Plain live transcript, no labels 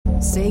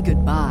Say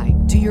goodbye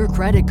to your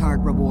credit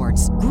card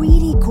rewards.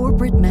 Greedy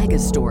corporate mega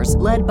stores,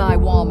 led by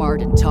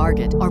Walmart and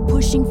Target, are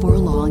pushing for a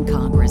law in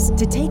Congress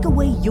to take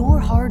away your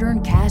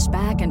hard-earned cash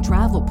back and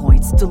travel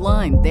points to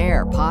line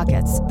their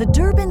pockets. The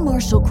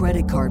Durbin-Marshall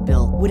credit card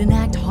bill would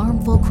enact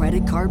harmful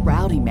credit card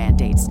routing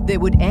mandates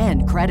that would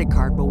end credit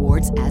card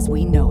rewards as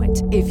we know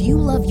it. If you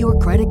love your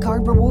credit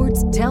card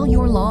rewards, tell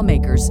your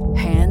lawmakers,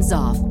 hands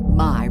off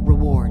my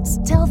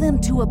rewards. Tell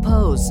them to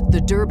oppose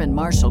the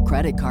Durbin-Marshall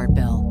credit card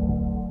bill.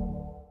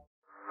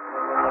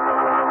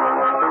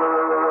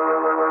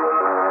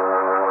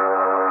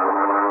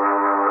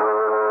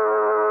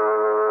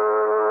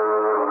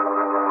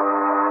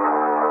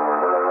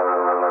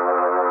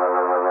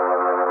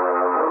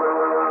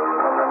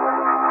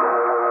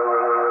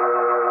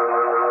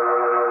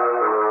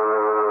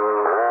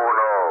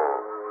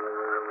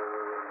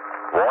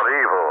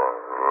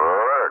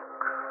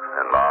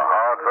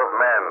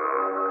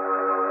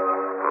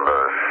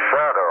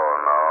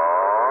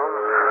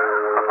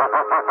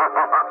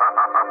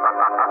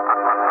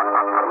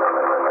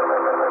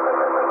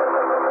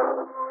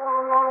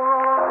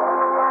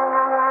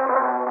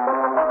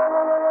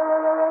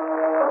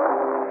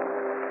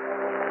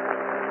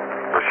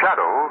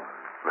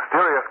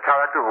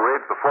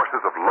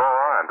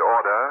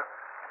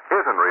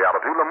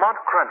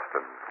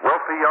 Cranston,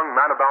 wealthy young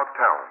man about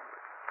town.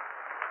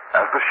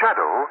 As the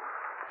Shadow,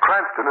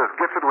 Cranston is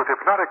gifted with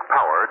hypnotic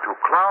power to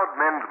cloud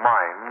men's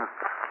minds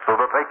so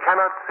that they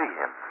cannot see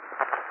him.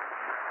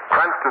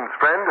 Cranston's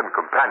friend and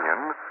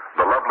companion,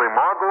 the lovely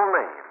Margot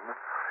Lane,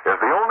 is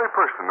the only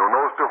person who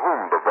knows to whom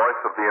the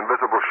voice of the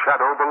invisible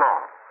Shadow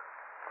belongs.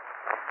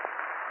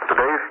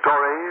 Today's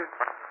story,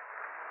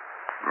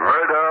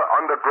 Murder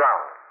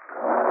Underground.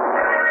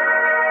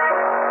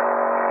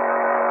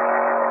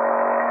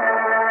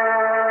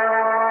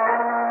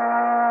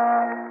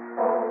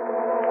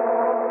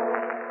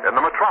 In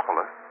the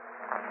metropolis,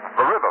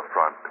 the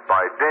riverfront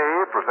by day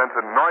presents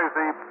a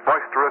noisy,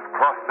 boisterous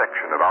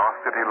cross-section of our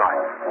city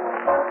life.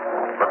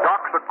 The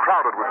docks are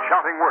crowded with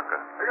shouting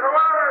workers. Take it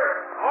away!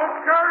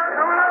 Homestead,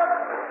 coming up!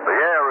 The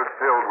air is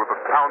filled with the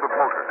sound of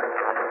motors,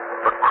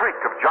 the creak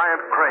of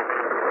giant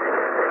cranes,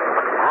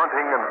 the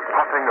grunting and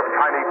puffing of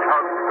tiny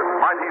tugs and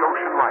mighty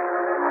ocean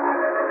liners.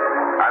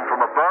 And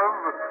from above,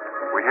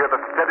 we hear the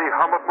steady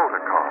hum of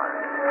motor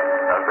cars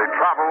as they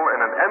travel in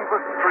an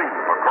endless stream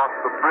across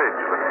the bridge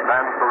that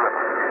spans the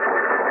river.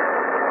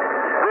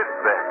 This,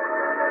 then,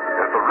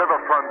 is the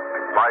riverfront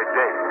by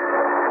day.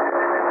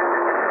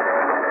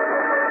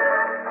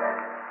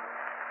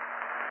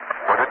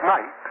 But at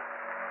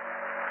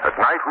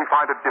night we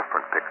find a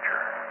different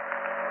picture.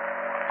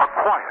 A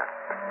quiet,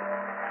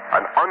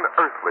 an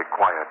unearthly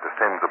quiet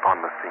descends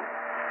upon the scene.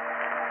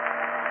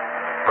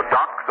 The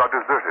docks are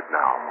deserted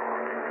now.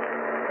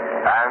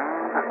 And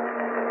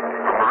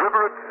from the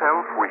river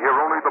itself, we hear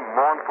only the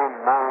mournful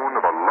moan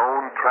of a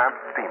lone tramp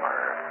steamer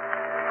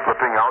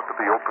slipping out to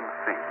the open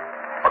sea.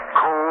 A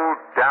cold,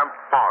 damp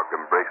fog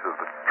embraces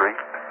the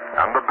street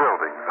and the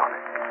buildings on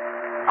it.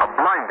 A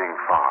blinding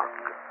fog,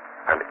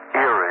 an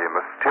eerie,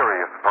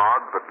 mysterious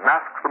fog that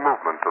masks the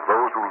movements of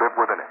those who live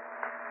within it.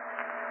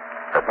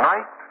 At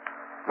night,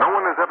 no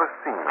one is ever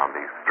seen on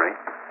these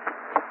streets.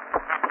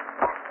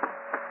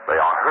 They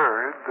are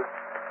heard,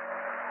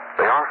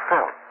 they are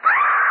felt,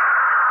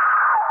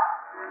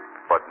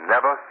 but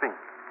never seen.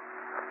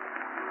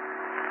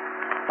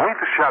 Meet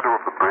the shadow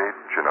of the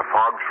bridge in a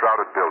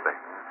fog-shrouded building.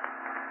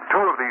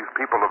 Two of these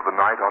people of the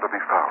night are to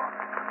be found.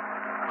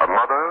 A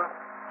mother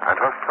and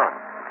her son.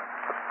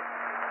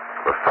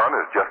 The son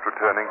is just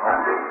returning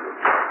home.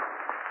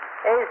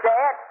 Who's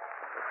that?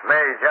 It's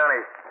me,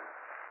 Johnny.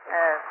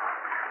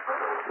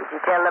 Did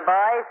you tell the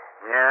boys?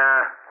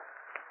 Yeah.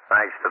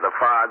 Thanks to the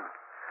fog.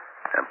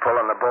 I'm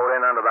pulling the boat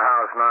in under the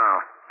house now.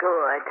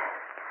 Good.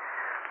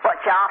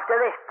 What you after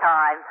this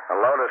time? A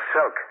load of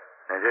silk.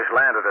 They just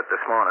landed it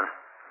this morning.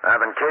 I've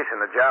been casing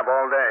the job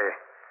all day.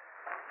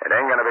 It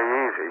ain't gonna be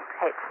easy.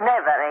 It's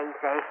never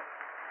easy.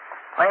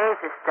 Where's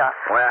the stuff?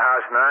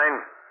 Warehouse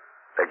 9.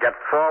 They got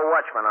 4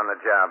 watchmen on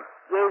the job.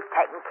 You've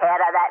taken care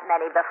of that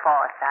many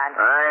before, son.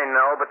 I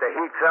know, but the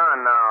heat's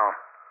on now.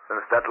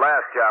 Since that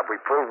last job we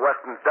pulled,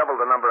 Weston doubled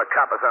the number of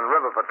coppers on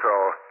river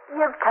patrol.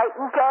 You've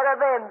taken care of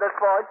them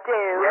before,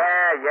 too.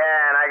 Yeah,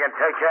 and I can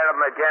take care of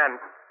them again.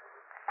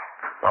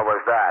 What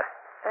was that?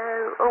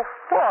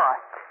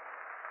 What?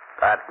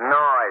 That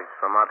noise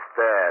from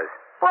upstairs.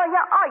 Well,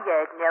 I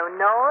heard no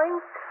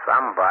noise.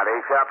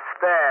 Somebody's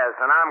upstairs,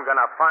 and I'm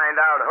gonna find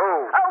out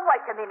who. Oh,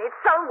 wait a minute,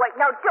 son. Wait,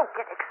 now, don't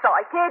get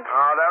excited.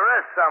 Oh, there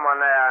is someone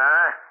there,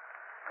 huh?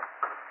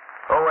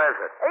 Who is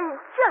it?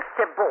 Just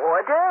a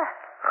boarder.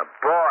 A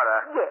boarder?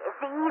 Yes,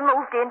 he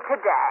moved in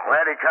today.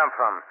 Where'd he come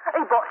from?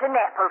 He bought an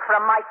apple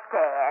from my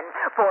stand.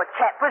 Poor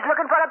chap was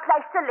looking for a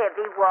place to live,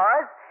 he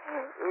was.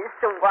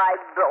 So I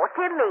brought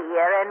him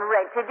here and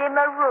rented him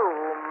a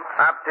room.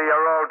 Up to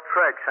your old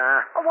tricks,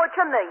 huh? What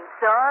you mean,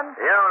 son?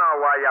 You don't know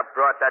why you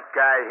brought that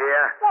guy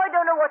here. Well, I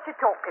don't know what you're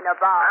talking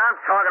about. I'm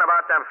talking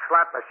about them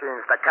slot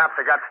machines the cops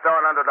have got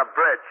stored under the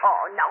bridge.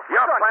 Oh, no,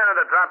 You're son. planning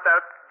to drop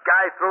that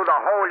guy through the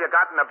hole you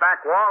got in the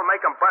back wall,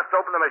 make him bust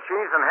open the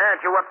machines and hand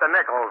you up the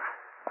nickels.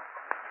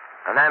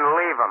 And then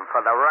leave him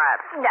for the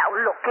rats. Now,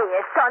 look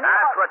here, son.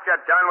 That's what you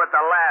done with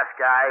the last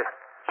guy.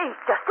 He's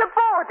just a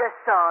boarder,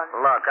 son.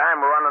 Look,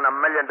 I'm running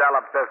 $1 million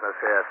business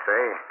here,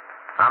 see?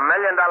 $1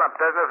 million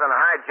business and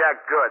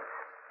hijack goods.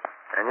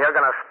 And you're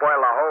going to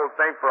spoil the whole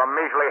thing for a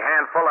measly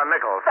handful of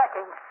nickels. That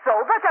ain't so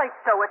at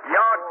all.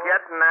 You're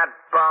getting that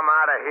bum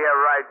out of here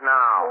right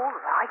now.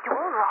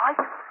 All right.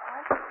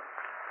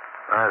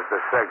 There's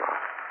the signal.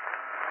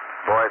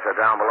 Boys are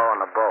down below on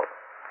the boat.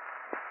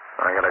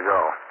 I gotta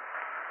go.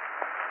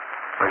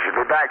 We should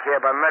be back here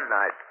by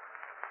midnight.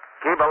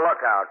 Keep a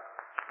lookout.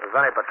 If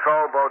there's any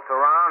patrol boats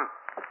around,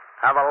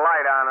 have a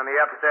light on in the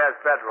upstairs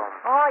bedroom.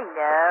 I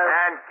know.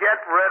 And get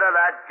rid of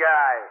that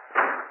guy.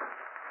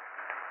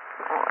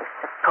 I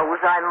suppose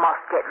I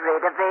must get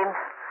rid of him.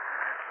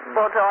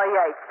 But I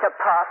hate to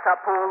pass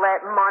up all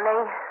that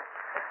money.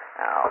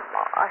 Oh,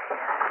 my.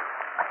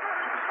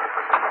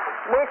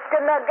 Mr.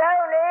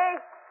 Magoni,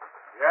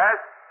 Yes?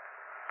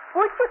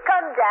 would you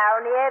come down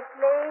here,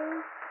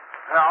 please?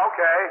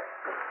 Okay.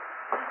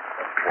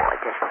 Why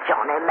does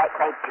Johnny make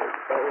me do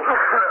this?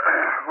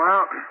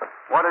 Well,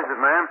 what is it,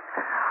 ma'am?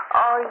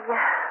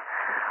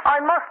 I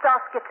must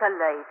ask you to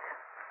leave.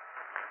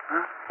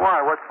 Huh?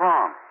 Why? What's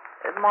wrong?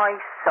 My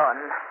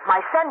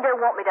son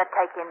don't want me to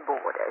take in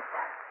boarders.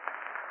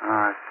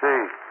 I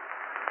see.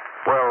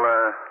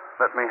 Well,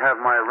 let me have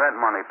my rent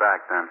money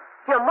back then.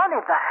 Your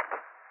money back?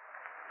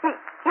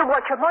 You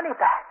want your money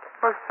back?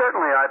 Well,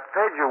 certainly. I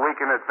paid you a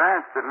week in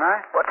advance, didn't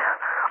I? But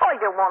I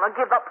don't want to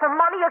give up the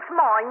money. It's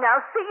mine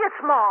now. See, it's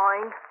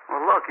mine.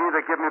 Well, look,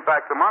 either give me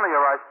back the money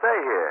or I stay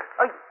here.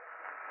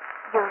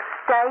 You'll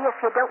stay if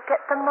you don't get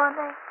the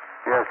money?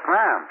 Yes,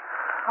 ma'am.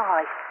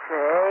 I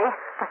see.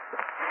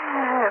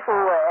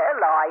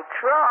 Well, I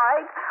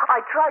tried.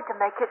 I tried to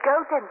make you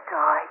go, didn't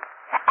I?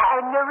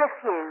 And you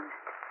refused.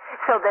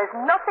 So there's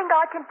nothing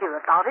I can do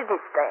about it,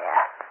 is there?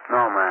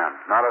 No, ma'am.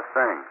 Not a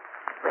thing.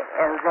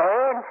 Well,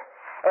 then,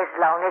 as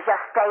long as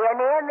you're staying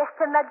here,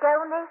 Mr.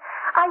 Magoni,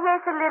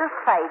 here's a little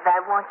favor I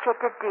want you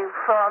to do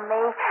for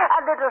me. A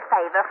little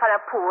favor for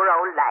a poor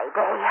old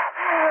lady.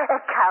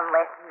 Come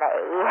with me.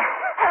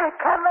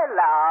 Come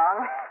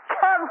along.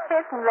 Come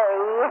with me.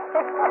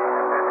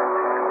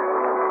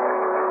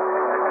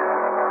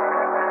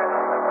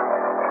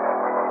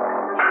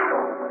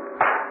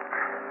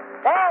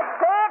 That's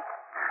it.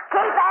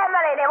 Keep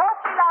hammering. It won't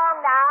be long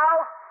now.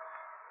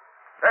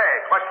 Hey,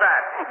 what's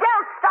that?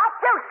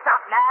 Don't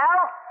stop now.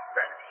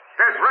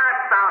 There's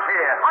rats down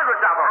here.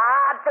 Hundreds of them.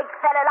 Big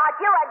fella like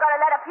you ain't gonna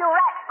let a few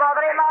rats bother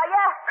him, are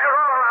you? They're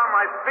all around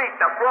my feet.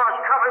 The floor's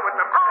covered with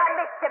them.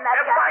 Mr.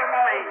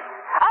 Magoni.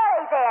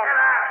 Hurry then. Get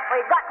out.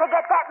 We've got to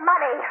get that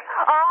money.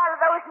 All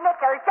those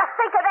nickels. Just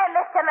think of them,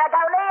 Mr.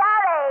 Magoni.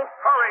 Hurry.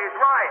 Hurry's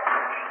right.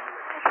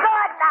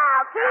 Good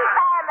now. Keep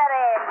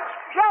hammering.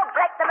 You'll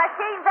break the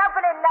machines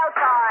open in no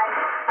time.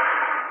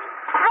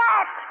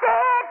 That's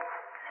it.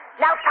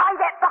 Now tie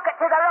that bucket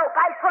to the rope.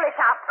 I'll pull it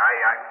up.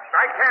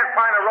 I can't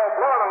find a rope.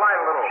 Lower the light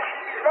a little.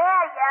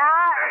 There you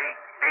are.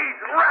 These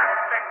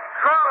rats, they're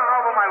crawling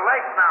over my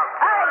legs now.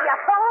 Hurry, you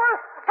fool.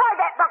 Tie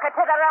that bucket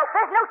to the rope.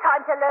 There's no time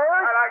to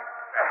lose.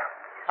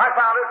 I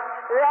found it.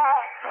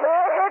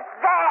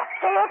 That's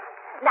it.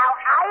 Now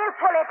I'll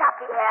pull it up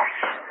here.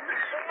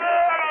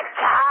 Here it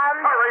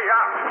comes. Hurry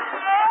up.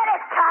 Here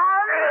it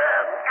comes.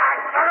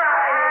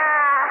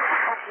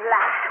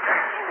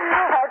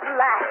 At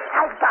last,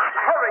 I got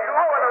it. Hurry,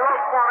 lower the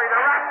rope for me. The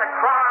rats are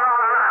crawling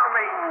all around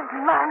me.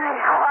 Money,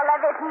 all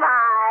of it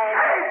mine.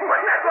 Hey,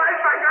 put that light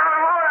back on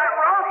and lower that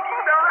rope.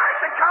 The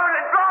rats are coming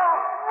and go.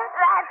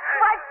 That's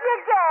what you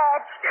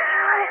get.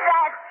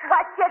 That's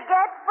what you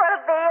get for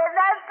being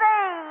a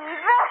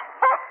thief.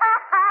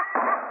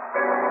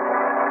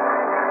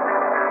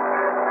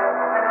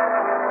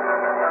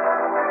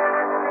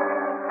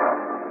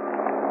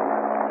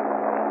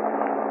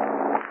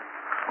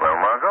 Well,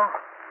 Margot,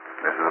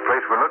 this is the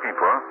place we're looking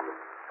for.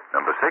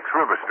 Number 6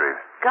 River Street.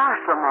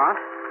 Gosh, Lamont.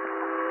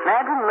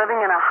 Imagine living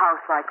in a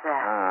house like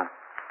that.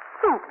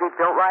 Seems to be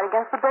built right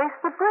against the base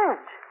of the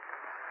bridge.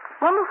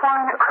 Wonder if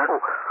I...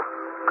 Oh,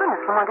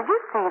 goodness, Lamont, did you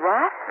see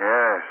that?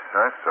 Yes,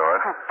 I saw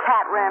it. A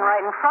cat ran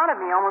right in front of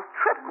me, almost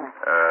tripped me.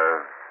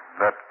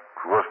 That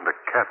wasn't a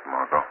cat,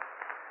 Margot.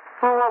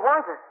 Well, what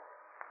was it?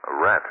 A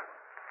rat.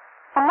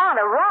 Lamont,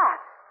 a rat?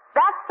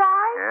 That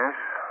size? Yes,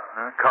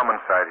 a common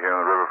sight here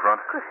on the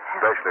riverfront. Good heavens.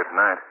 Especially at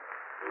night.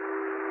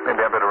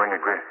 Maybe I better ring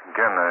again.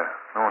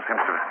 No one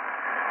seems to...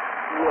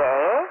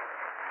 Yes?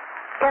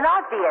 Can I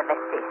be of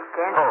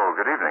assistance? Oh,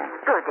 good evening.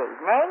 Good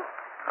evening.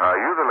 Are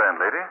you the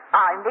landlady?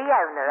 I'm the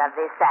owner of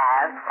this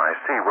house. I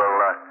see. Well,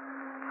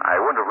 I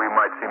wonder if we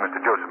might see Mr.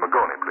 Joseph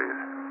Magoni, please.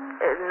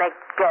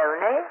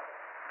 Magoni?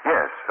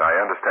 Yes, I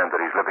understand that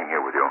he's living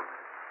here with you.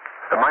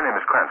 My name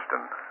is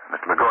Cranston.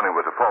 Mr. Magoni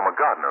was a former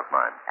gardener of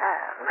mine.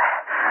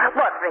 Oh.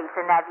 What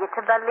reason have you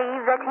to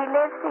believe that he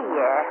lives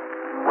here?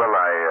 Well,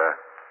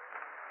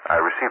 I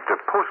received a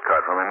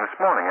postcard from him this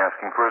morning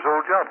asking for his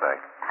old job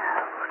back.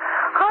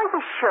 Oh. Are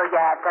you sure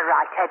you have the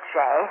right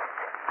address?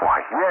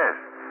 Why, yes.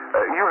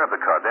 You have the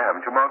card there,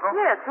 haven't you, Margot?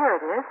 Yes, here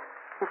it is.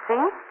 You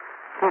see?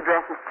 The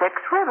address is 6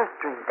 River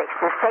Street. This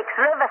is 6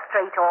 River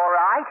Street, all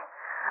right.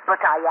 But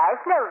I has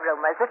no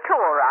roomers at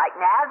all right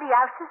now. The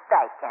house is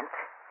vacant.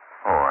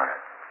 Oh,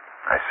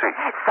 I see.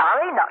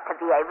 Sorry not to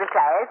be able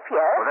to help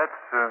you. Well,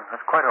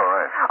 that's quite all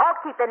right. I'll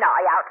keep an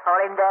eye out for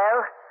him,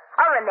 though.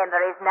 I remember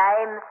his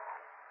name.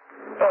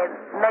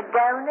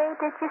 Magoni,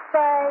 did you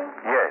say?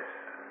 Yes,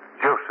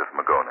 Joseph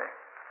Magoni.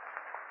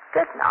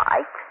 Good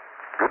night.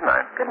 Good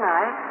night. Good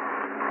night.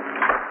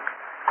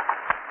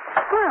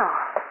 Well,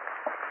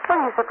 what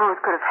do you suppose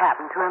could have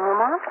happened to him,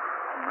 Lamont?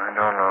 I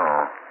don't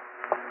know.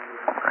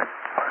 I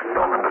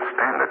don't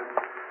understand it.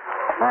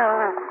 Well,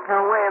 there's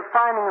no way of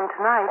finding him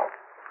tonight.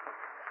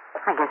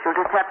 I guess you'll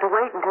just have to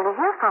wait until you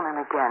hear from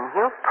him again.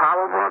 He'll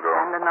probably Margot.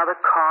 send another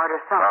card or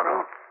something.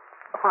 Margot.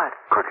 What?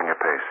 Quicken your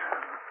pace.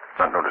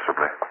 Not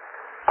noticeably.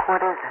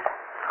 What is it?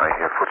 I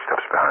hear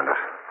footsteps behind us.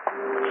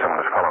 Someone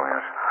is following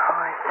us. Oh,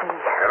 I see.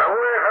 Now,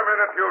 wait a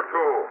minute, you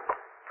two.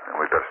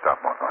 We'd better stop,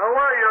 Margot. Now,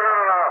 where are you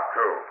running off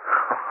to?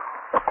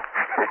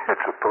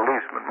 It's a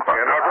policeman, Margot.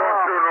 You know,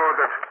 don't you know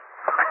that...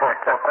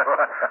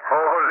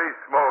 Holy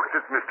smokes,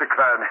 it's Mr.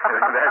 Clancy.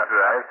 That's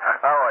right.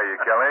 How are you,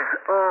 Kelly?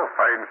 Oh,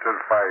 fine, sir,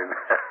 fine.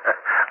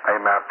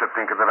 I'm after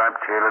thinking that I'm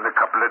tailing a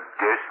couple of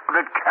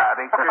desperate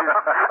characters.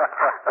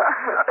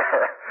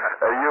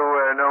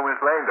 You know Miss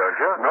Lane, don't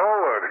you? No,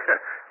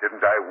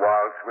 didn't I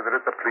waltz with her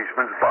at the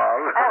policeman's ball?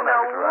 And a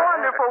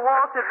wonderful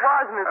waltz it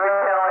was, Mr.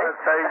 Kelly.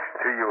 Thanks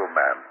to you,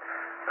 ma'am.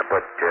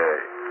 But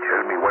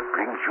tell me what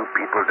brings you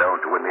people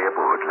down to a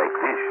neighborhood like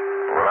this?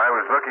 Well, I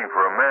was looking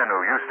for a man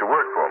who used to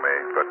work for me,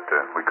 but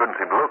we couldn't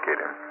seem to locate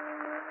him.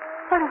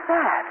 What is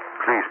that?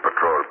 Police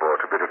patrol boat.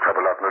 A bit of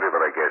trouble out in the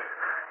river, I guess.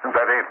 And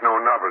that ain't no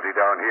novelty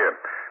down here.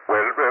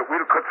 Well,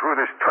 we'll cut through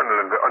this tunnel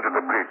and under the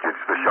bridge.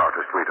 It's the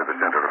shortest way to the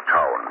center of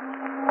town.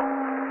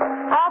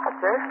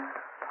 Officer,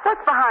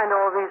 what's behind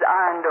all these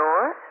iron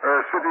doors?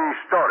 City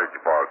storage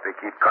vault. They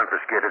keep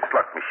confiscated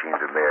slot machines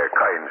in there,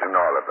 coins and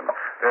all of them.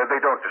 They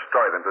don't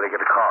destroy them till they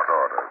get a court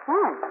order.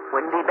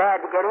 Wouldn't be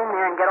bad to get in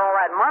there and get all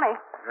that money.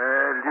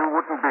 You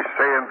wouldn't be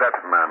saying that,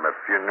 ma'am, if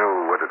you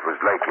knew what it was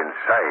like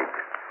inside.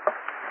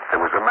 There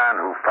was a man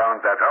who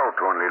found that out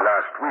only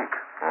last week.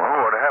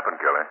 Oh, what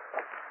happened, Kelly?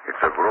 It's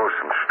a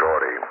gruesome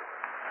story.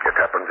 It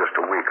happened just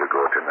a week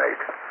ago tonight.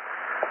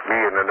 Me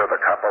and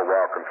another cop are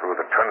walking through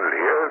the tunnel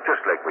here,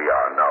 just like we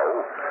are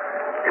now.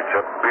 It's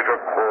a bitter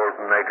cold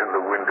night and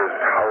the wind is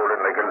howling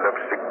like a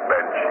lovesick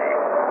banshee.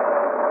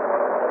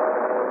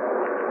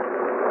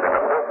 And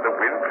above the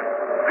wind,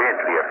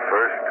 faintly at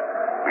first,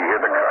 we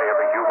hear the cry of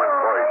a human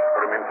voice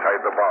from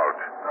inside the vault.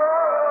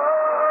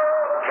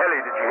 Kelly,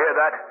 did you hear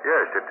that?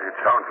 Yes, it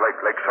sounds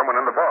like someone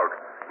in the vault.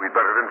 We'd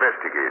better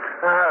investigate.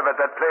 But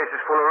that place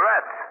is full of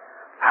rats.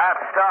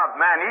 Half-starved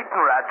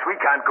man-eating rats. We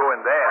can't go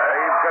in there.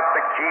 I've got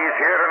the keys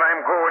here and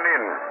I'm going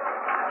in.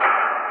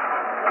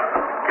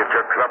 Get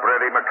your club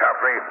ready,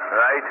 McCaffrey.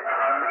 Right?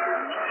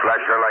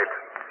 Flash your light.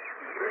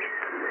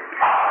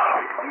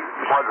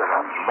 Mother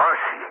of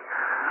mercy.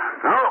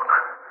 Look.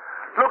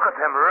 Look at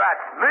them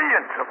rats.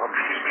 Millions of them.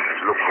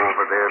 Look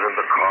over there in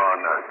the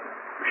corner.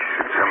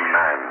 It's a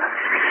man.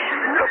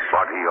 The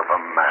body of a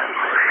man.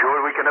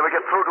 Sure we can never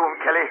get through to him,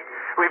 Kelly.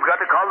 We've got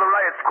to call the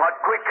riot squad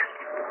quick.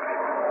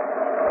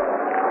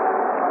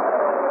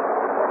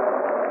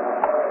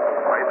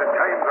 By the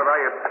time the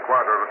riot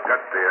squatters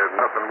got there,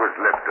 nothing was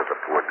left of the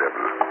poor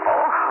devil.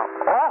 Oh, how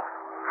awful.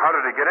 How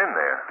did he get in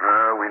there?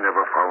 We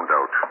never found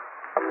out.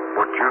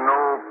 But you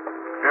know,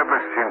 ever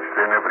since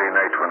then, every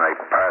night when I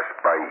pass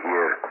by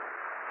here,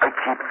 I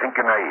keep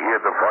thinking I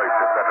hear the voice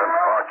of that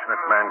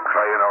unfortunate man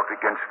crying out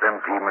against them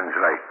demons,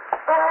 and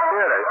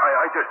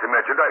I just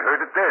imagined I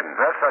heard it then.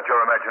 That's not your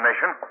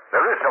imagination.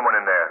 There is someone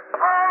in there.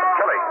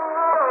 Kelly,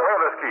 where are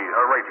those keys?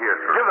 Right here,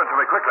 sir. Give them to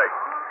me quickly.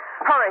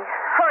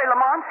 Hurry,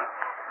 Lamont.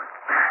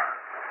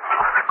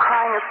 Oh, the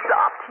crying has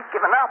stopped. He's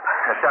given up.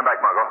 Now stand back,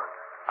 Margot.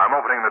 I'm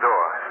opening the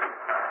door.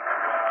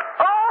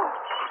 Oh!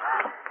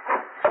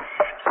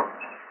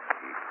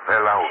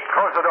 Fell out.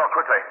 Close the door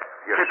quickly.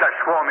 Yes. Keep that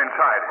swarm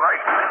inside.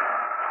 Right.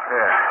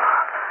 Yeah.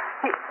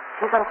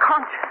 He's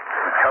unconscious.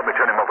 Help me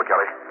turn him over,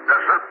 Kelly.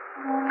 Yes, sir.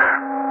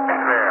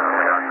 There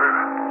we are, sir.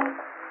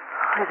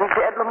 Is he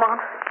dead,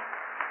 Lamont?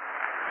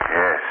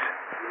 Yes.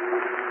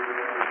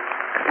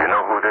 You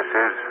know who this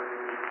is?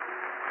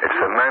 It's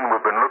the man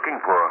we've been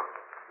looking for.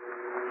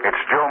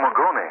 It's Joe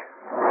Magoni.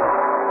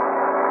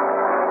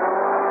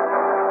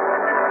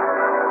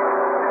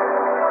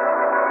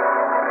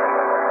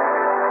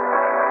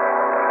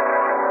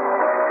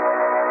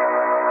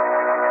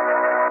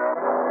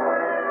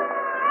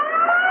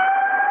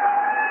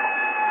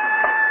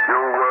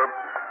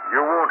 You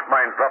won't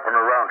mind dropping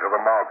around to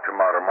the morgue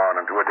tomorrow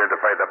morning to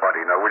identify the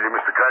body now, will you,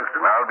 Mr.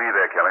 Cranston? I'll be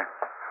there, Kelly.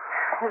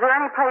 Is there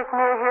any place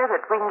near here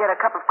that we can get a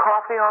cup of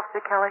coffee,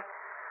 Officer Kelly?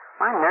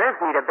 My nerves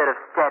need a bit of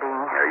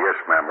steadying. Yes,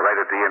 ma'am. Right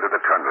at the end of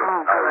the tunnel.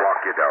 I'll walk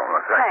you down.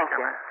 Thank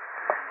you.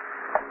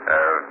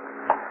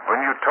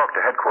 When you talked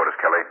to headquarters,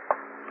 Kelly,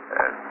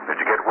 did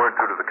you get get word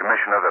through to the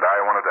commissioner that I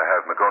wanted to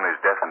have Magoni's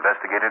death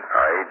investigated?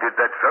 I did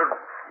that, sir.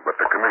 But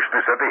the commissioner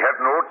said they had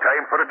no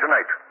time for it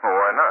tonight. Oh,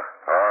 why not?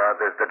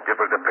 There's the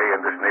devil to pay in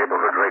this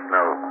neighborhood right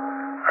now.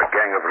 A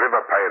gang of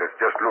river pirates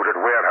just looted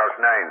Warehouse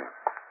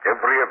 9.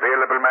 Every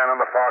available man on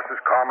the force is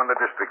calm in the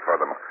district for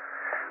them.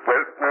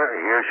 Well,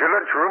 here's your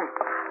lunchroom.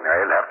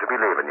 I'll have to be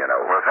leaving you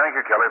now. Well, thank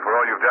you, Kelly, for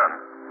all you've done.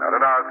 Not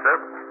at all, sir.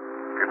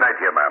 Good night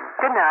to you, ma'am.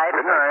 Good night.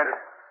 Good night.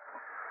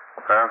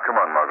 Come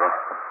on, Margot.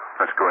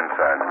 Let's go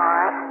inside. All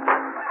right.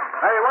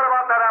 Hey, what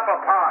about that apple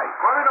pie?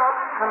 Put it up.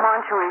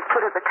 Lamont, should we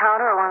put it at the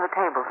counter or one of the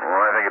tables? Oh,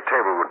 I think a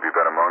table would be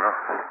better, Margot.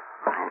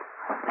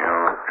 You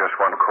just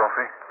want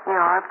coffee?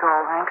 Yeah, that's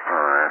all, thanks.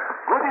 All right.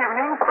 Good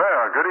evening.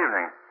 Well, good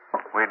evening.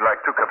 We'd like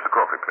 2 cups of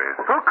coffee, please.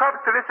 2 cups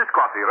delicious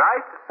coffee,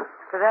 right?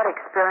 To that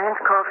experience,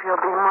 coffee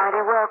will be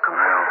mighty welcome.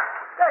 Well,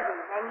 Good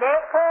evening,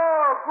 Nick.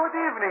 Oh, good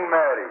evening,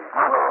 Mary.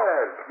 Margot.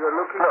 Well, you're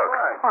looking Look.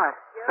 fine. What?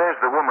 there's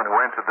the woman who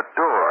answered the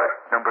door at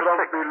number From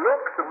 6. the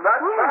looks of that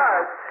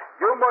bad,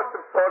 you must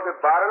have sold a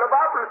barrel of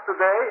apples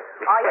today.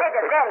 I had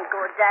a very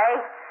good day.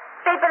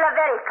 People are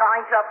very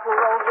kind to a poor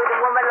old widow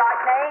woman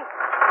like me.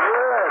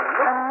 Well,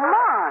 look.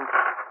 Lamont,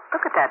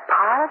 look at that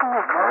pile of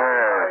nickels.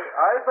 Yes.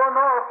 I don't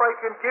know if I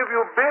can give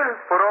you bills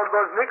for all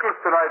those nickels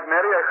tonight,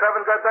 Mary. I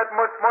haven't got that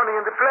much money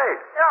in the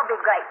place. I'll be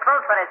grateful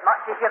for as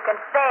much as you can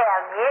spare,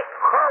 Nick.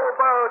 How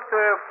about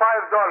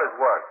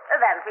 $5 worth?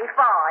 That'll be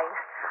fine.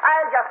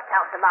 I'll just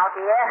count them out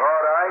here.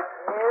 All right.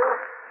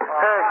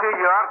 Here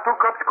you are.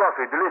 2 cups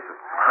coffee. Delicious.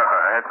 All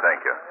right,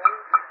 thank you.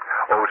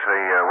 Oh, say,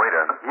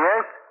 waiter.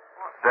 Yes?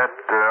 That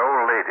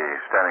old lady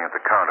standing at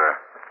the counter,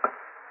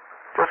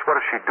 just what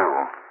does she do?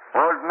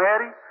 Old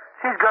Mary?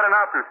 She's got an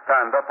apple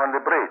stand up on the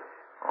bridge.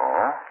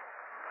 Oh?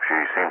 She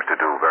seems to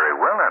do very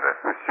well at it.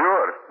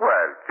 Sure.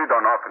 Well, she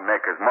don't often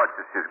make as much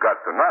as she's got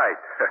tonight.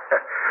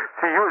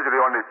 She usually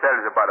only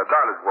sells about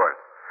 $1 worth.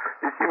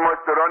 She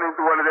must have run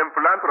into one of them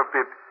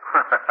philanthropists.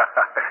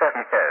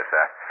 Yes.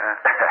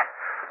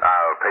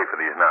 I'll pay for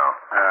these now.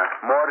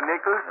 More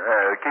nickels?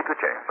 Keep the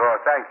change. Oh,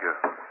 thank you.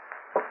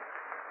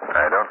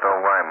 I don't know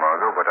why,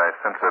 Margot, but I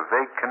sense a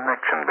vague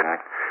connection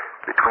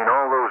between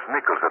all those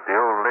nickels that the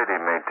old lady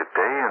made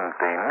today and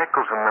the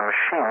nickels in the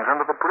machines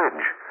under the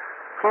bridge.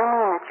 Do you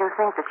mean that you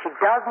think that she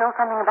does know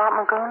something about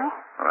Magoni?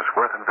 Well, it's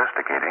worth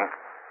investigating.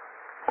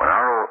 When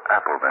our old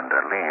apple vendor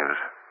leaves,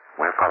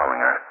 we're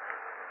following her.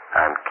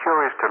 I'm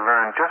curious to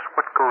learn just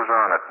what goes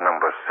on at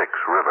number 6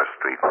 River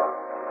Street.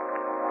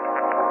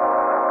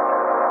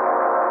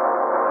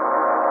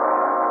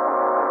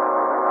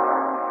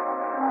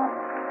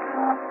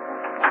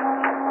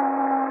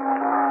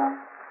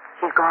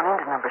 She's gone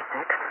into number 6.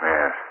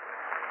 Yes.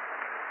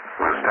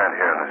 We'll stand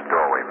here in this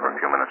doorway for a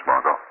few minutes,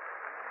 Margot.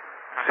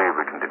 See if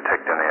we can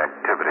detect any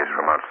activities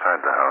from outside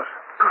the house.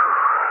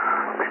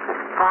 Wish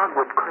this fog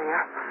would clear.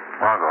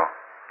 Margot,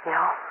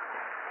 Yeah?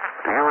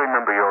 do you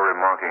remember your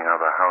remarking how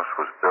the house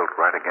was built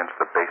right against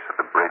the base of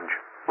the bridge?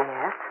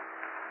 Yes?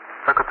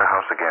 Look at the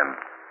house again.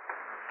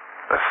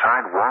 The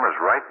side wall is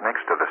right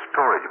next to the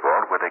storage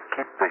vault where they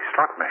keep the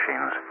slot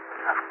machines.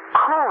 Of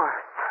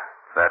course.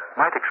 That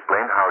might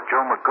explain how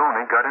Joe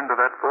Magoni got into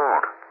that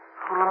vault.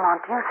 Oh,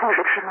 Lamont, do you think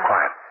that she might...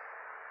 Quiet.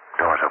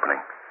 Door's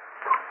opening.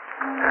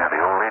 The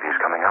old lady's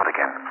coming out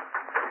again.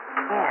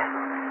 Yes.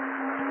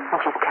 And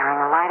she's carrying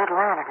a lighted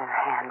lantern in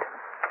her hand.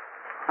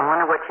 I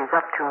wonder what she's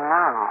up to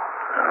now.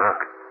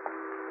 Look.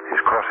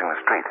 She's crossing the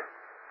street.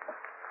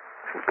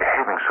 She's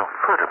behaving so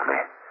furtively.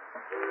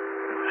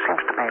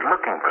 Seems to be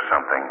looking for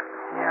something.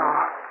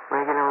 Yeah,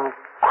 regular old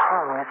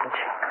crone, isn't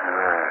she?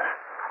 Yes.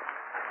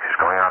 She's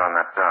going out on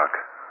that dock,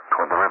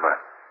 toward the river.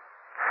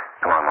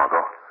 Come on,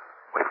 Margot.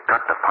 We've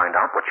got to find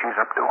out what she's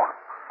up to.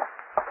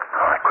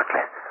 All right,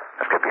 quickly.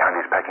 Let's get behind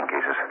these packing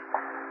cases.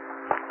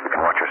 We can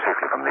watch her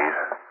safely from these.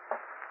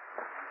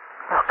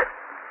 Look.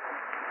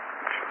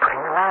 She's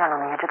putting the lantern on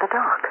the edge of the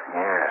dock.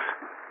 Yes.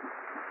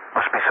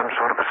 Must be some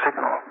sort of a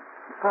signal.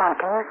 Lamont,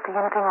 can you see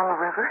anything on the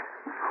river?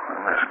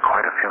 Well, there's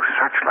quite a few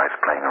searchlights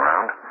playing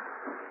around.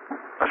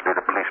 Must be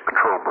the police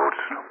patrol boats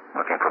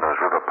looking for those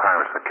river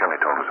pirates that Kelly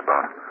told us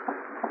about.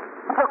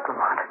 Look,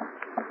 Lamont.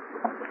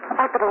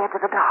 Right by the edge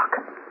of the dock.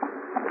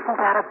 Isn't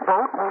that a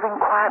boat moving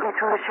quietly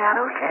through the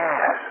shadows?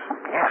 Yes.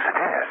 Yes, it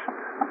is.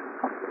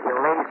 The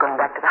old lady's going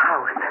back to the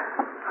house.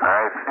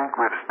 I think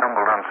we've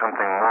stumbled on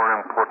something more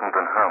important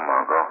than her,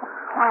 Margot.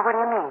 Why, what do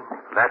you mean?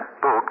 That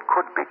boat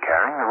could be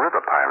carrying the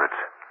river pirates.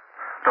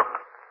 Look,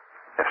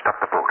 they've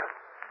stopped the boat.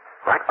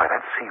 Right by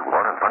that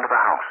seawall in front of the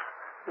house.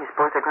 You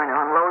suppose they're going to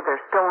unload their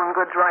stolen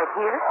goods right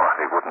here? Oh,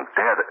 they wouldn't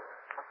dare to...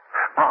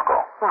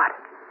 Margot, What?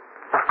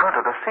 the front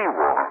of the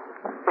seawall.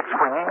 It's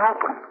swinging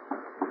open.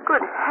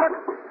 Good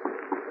heavens.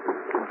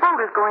 The boat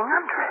is going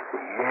under it.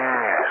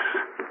 Yes.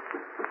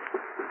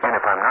 And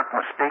if I'm not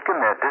mistaken,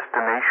 their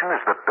destination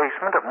is the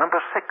basement of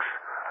number 6.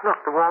 Look,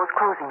 the wall is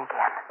closing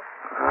again.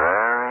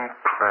 Very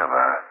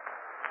clever.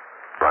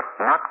 But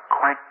not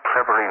quite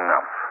clever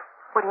enough.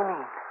 What do you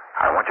mean?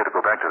 I want you to go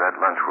back to that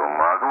lunchroom,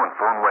 Margot, and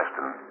phone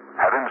Weston.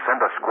 Have him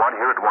send a squad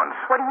here at once.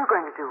 What are you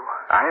going to do?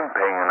 I'm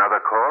paying another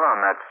call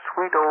on that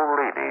sweet old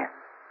lady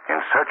in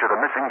search of the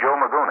missing Joe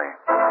Magoni.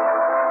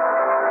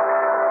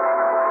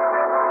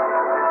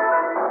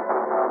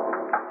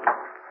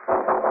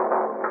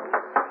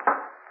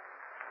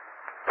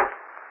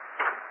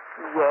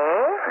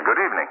 Good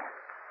evening.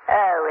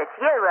 Oh, it's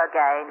you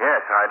again.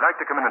 Yes, I'd like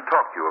to come in and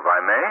talk to you, if I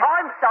may.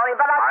 I'm sorry,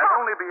 but I I'll can't.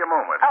 only be a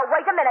moment. Oh,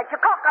 wait a minute. You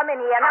can't come in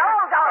here. Now,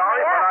 hold on Sorry,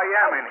 here. but I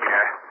am in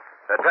here.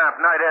 The damp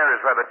night air is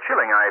rather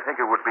chilling. I think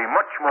it would be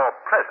much more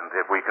pleasant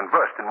if we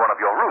conversed in one of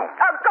your rooms.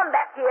 Oh, come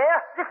back here.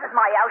 This is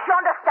my house. You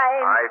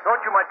understand? I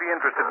thought you might be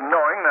interested in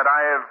knowing that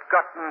I have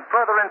gotten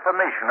further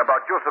information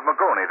about Joseph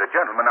Magoni, the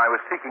gentleman I was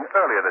seeking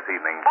earlier this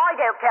evening. I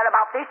don't care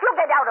about this. You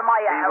get out of my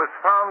He house. was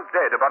found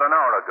dead about an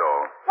hour ago.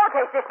 What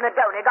has this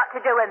Magoni got to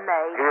do with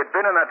me? He had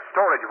been in that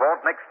storage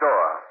vault next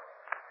door.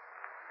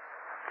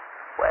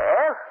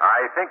 Well?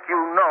 I think you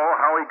know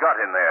how he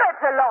got in there.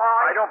 That's a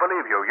lie. I don't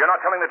believe you. You're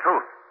not telling the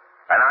truth.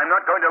 And I'm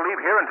not going to leave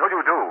here until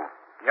you do.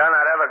 You're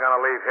not ever going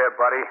to leave here,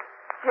 buddy.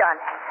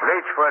 Johnny.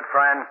 Reach for it,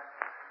 friend.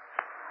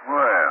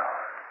 Well,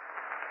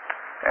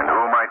 and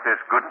who might this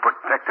good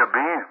protector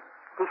be?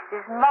 This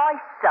is my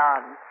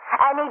son.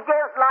 And he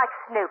don't like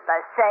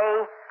snoopers, see?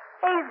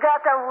 He's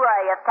got a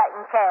way of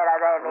taking care of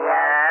them, he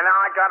has. And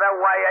I got a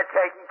way of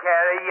taking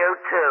care of you,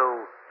 too.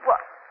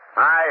 What?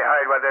 I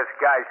heard what this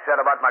guy said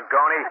about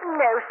Magoni.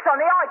 No,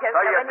 Sonny, I don't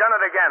So know you've done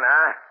it again,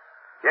 huh?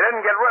 You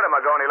didn't get rid of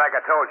Magoni like I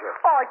told you.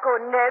 I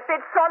couldn't help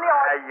it, Sonny.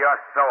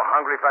 You're so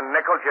hungry for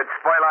nickels, you'd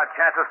spoil our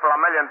chances for $1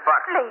 million.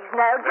 Please,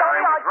 now, I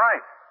Johnny, was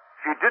right.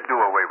 She did do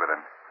away with him.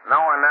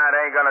 Knowing that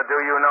ain't gonna do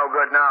you no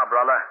good now,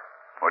 brother.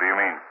 What do you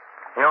mean?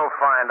 You'll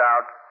find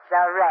out. The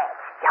rats,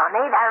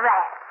 Johnny, the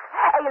rats.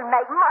 He'll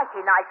make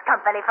mighty nice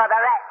company for the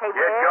rats, he Get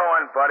will.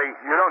 going, buddy.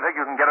 You don't think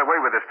you can get away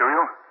with this, do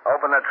you?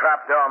 Open the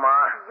trap door, Ma.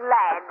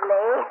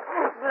 Gladly.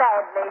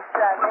 Gladly,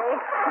 Sonny.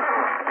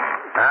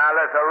 Now,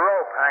 there's a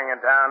rope hanging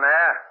down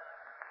there.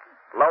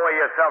 Lower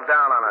yourself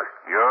down on us.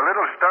 Your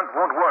little stunt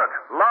won't work.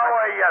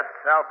 Lower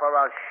yourself or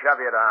I'll shove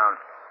you down.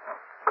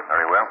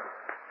 Very well.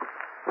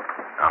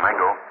 On I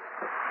go.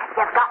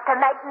 You've got to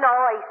make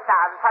noise,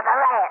 son, for the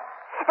rats.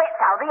 That's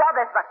how the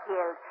others were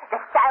killed. The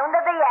sound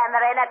of the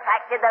hammering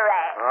attracted the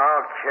rats.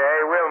 Okay,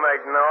 we'll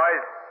make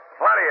noise.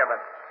 Plenty of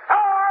it.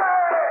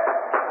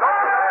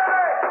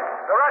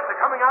 The rats are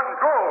coming out in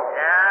droves.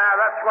 Yeah,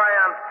 that's why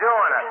I'm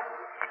doing it.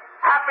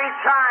 Happy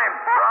times,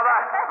 brother.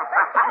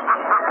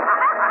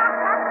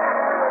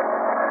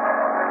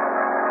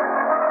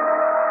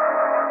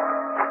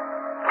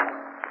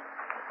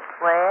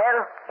 Well,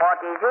 what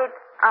is it?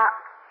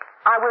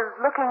 I was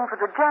looking for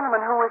the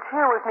gentleman who was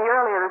here with me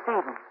earlier this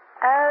evening.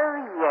 Oh,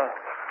 yes.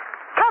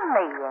 Come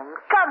in.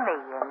 Come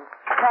in.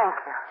 Thank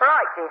you.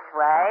 Right this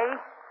way.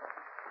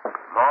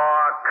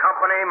 More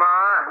company, Ma?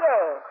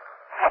 Yes.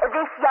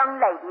 This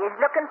young lady is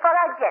looking for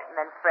a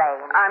gentleman's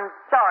friend. I'm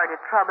sorry to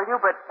trouble you,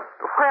 but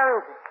where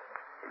is it?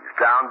 He's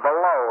down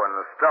below in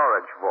the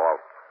storage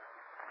vault.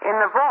 In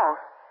the vault?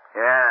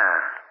 Yeah.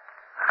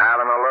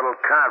 Having a little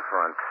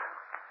conference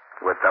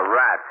with the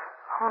rats.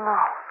 Oh, no.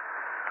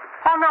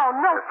 Oh, no,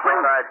 Just please.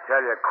 thought I'd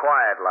tell you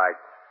quiet like.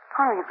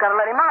 Oh, you've got to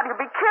let him out.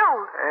 He'll be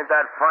killed. Ain't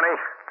that funny?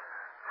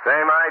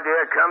 Same idea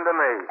come to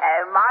me.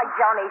 Oh, my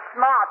Johnny's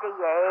smart, he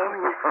is.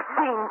 You've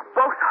seen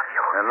both of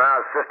you. And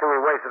now, sister, we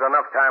wasted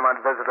enough time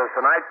on visitors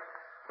tonight.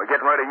 We're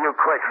getting rid of you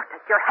quick.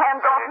 Take your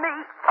hands off me.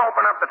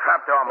 Open up the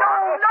trapdoor, Ma.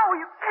 No,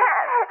 you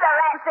can't. The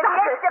rats are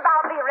just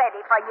about be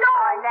ready for you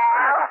by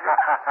now.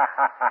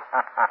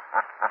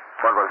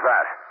 What was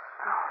that?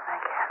 Oh,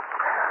 thank heaven.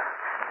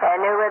 And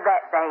who would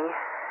that be?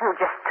 Who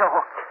just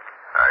talked?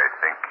 I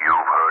think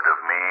you've heard of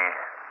me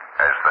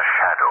as the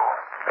Shadow.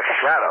 The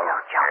shadow?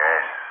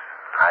 Yes.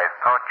 I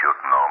thought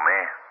you'd know me.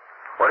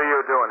 What are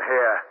you doing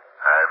here?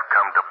 I've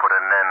come to put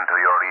an end to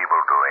your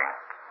evil doing.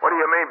 What do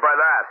you mean by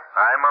that?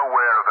 I'm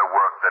aware of the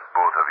work that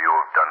both of you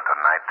have done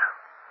tonight.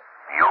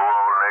 You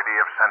already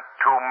have sent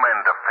 2 men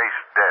to face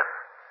death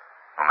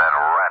in that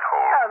rat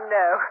hole. Oh,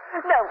 no.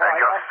 No, And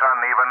your son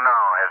even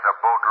now has a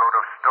boatload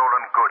of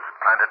stolen goods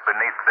planted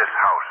beneath this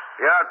house.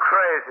 You're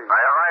crazy.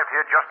 I arrived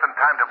here just in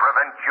time to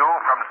prevent you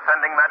from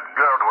sending that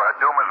girl to her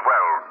doom as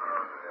well.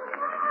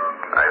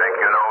 I think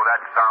you know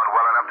that sound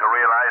well enough to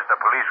realize the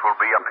police will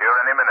be up here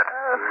any minute.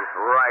 He's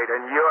right,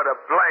 and you're to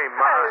blame,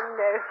 Ma. Oh,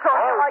 no,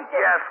 Sonny, I didn't.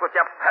 Yes, with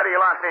your petty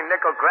larceny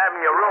nickel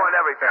grabbing, you ruined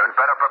everything. You'd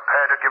better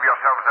prepare to give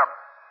yourselves up.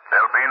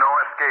 There'll be no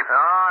escape.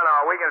 No,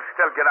 we can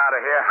still get out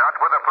of here. Not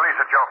with the police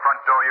at your front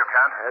door, you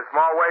can't. There's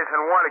more ways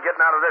than one of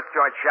getting out of this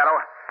joint, Shadow.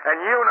 And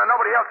you and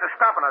nobody else is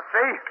stopping us,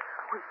 see?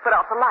 We've put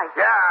out the light.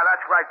 Yeah,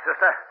 that's right,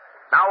 sister.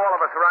 Now all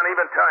of us are on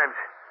even terms.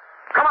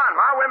 Come on,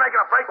 Ma, we're making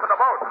a break for the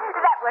boat.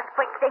 That was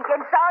quick thinking,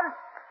 son.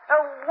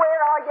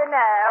 Where are you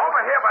now?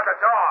 Over here by the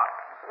door.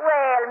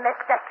 Well,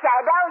 Mr.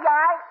 Shadow, you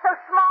ain't so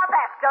smart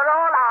after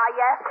all, are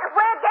you?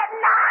 We're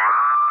getting out.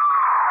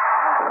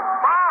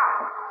 Ma!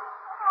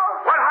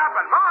 What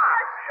happened, Ma?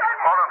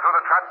 Fallen through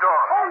the trap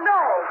door. Oh,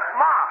 no.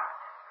 Ma!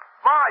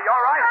 Ma, you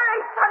all right?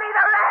 Hurry, Sonny,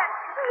 the rats.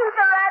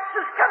 The rats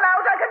has come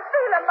out. I can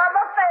feel them on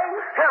my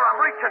face. Here, I'm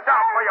reaching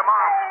down for you, Ma.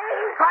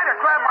 Try to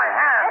grab my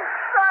hand.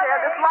 There,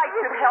 this light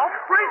should help.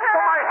 Reach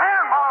for my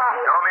hand, Ma.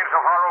 You don't lean so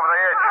far over the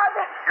edge.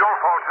 You'll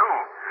fall, too.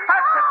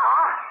 That's it, Ma.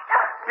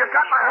 You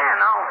got my hand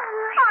now.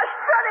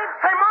 Sonny.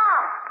 Hey, Ma!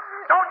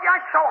 Don't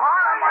yank so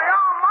hard on my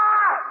arm, Ma!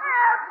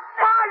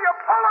 Ma, you're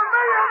pulling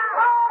me in.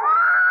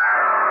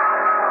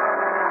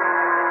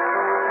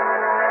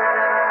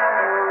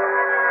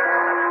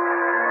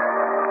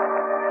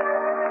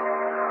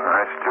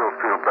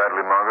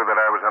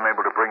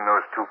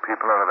 two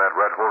people out of that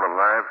rat hole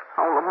alive?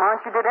 Oh,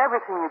 Lamont, you did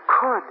everything you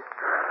could.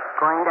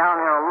 Going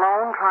down there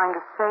alone, trying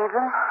to save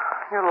them.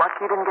 You're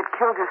lucky you didn't get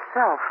killed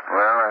yourself.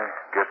 Well, I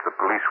guess the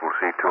police will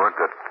see to it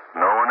that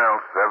no one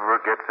else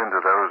ever gets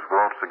into those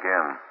vaults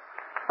again.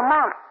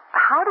 Lamont,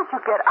 how did you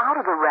get out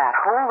of the rat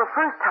hole the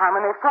first time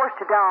when they forced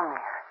you down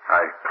there?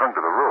 I clung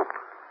to the rope,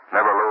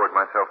 never lowered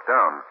myself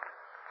down.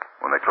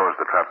 When they closed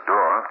the trap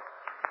door,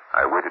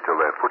 I waited till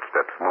their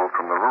footsteps moved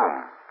from the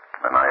room.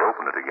 Then I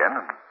opened it again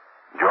and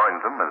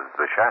joined them as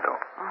the shadow.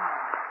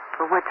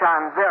 For which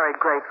I'm very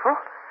grateful.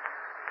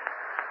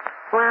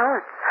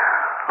 Well, it's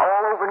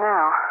all over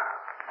now.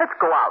 Let's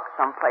go out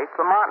someplace,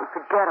 Lamont, and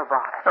forget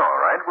about it. All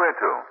right, where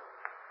to?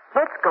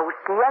 Let's go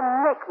see a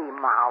Mickey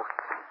Mouse.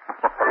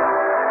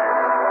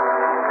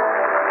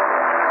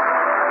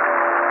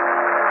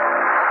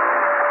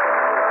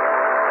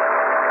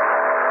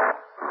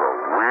 The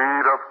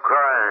weed of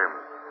crime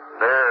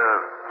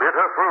bears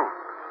bitter fruit.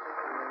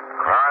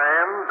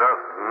 Crime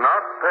does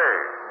not pay.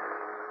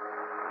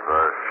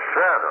 The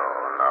shadow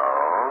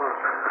knows.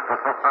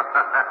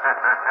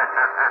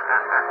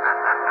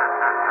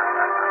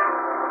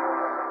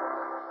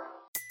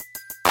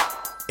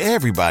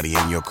 Everybody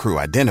in your crew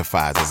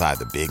identifies as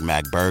either Big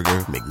Mac Burger,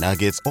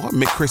 McNuggets, or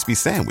McCrispy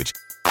Sandwich.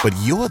 But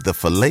you're the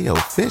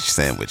Filet-O-Fish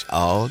Sandwich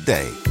all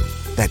day.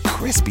 That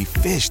crispy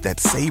fish, that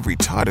savory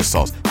tartar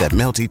sauce, that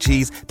melty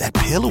cheese, that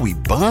pillowy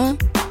bun.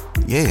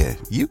 Yeah,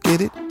 you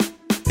get it.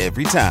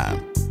 Every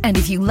time. And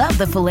if you love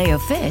the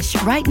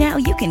Filet-O-Fish, right now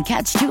you can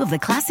catch two of the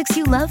classics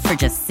you love for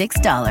just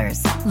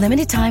 $6.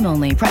 Limited time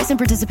only. Price and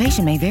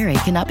participation may vary.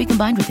 Cannot be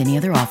combined with any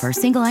other offer.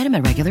 Single item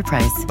at regular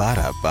price.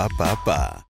 Ba-da-ba-ba-ba.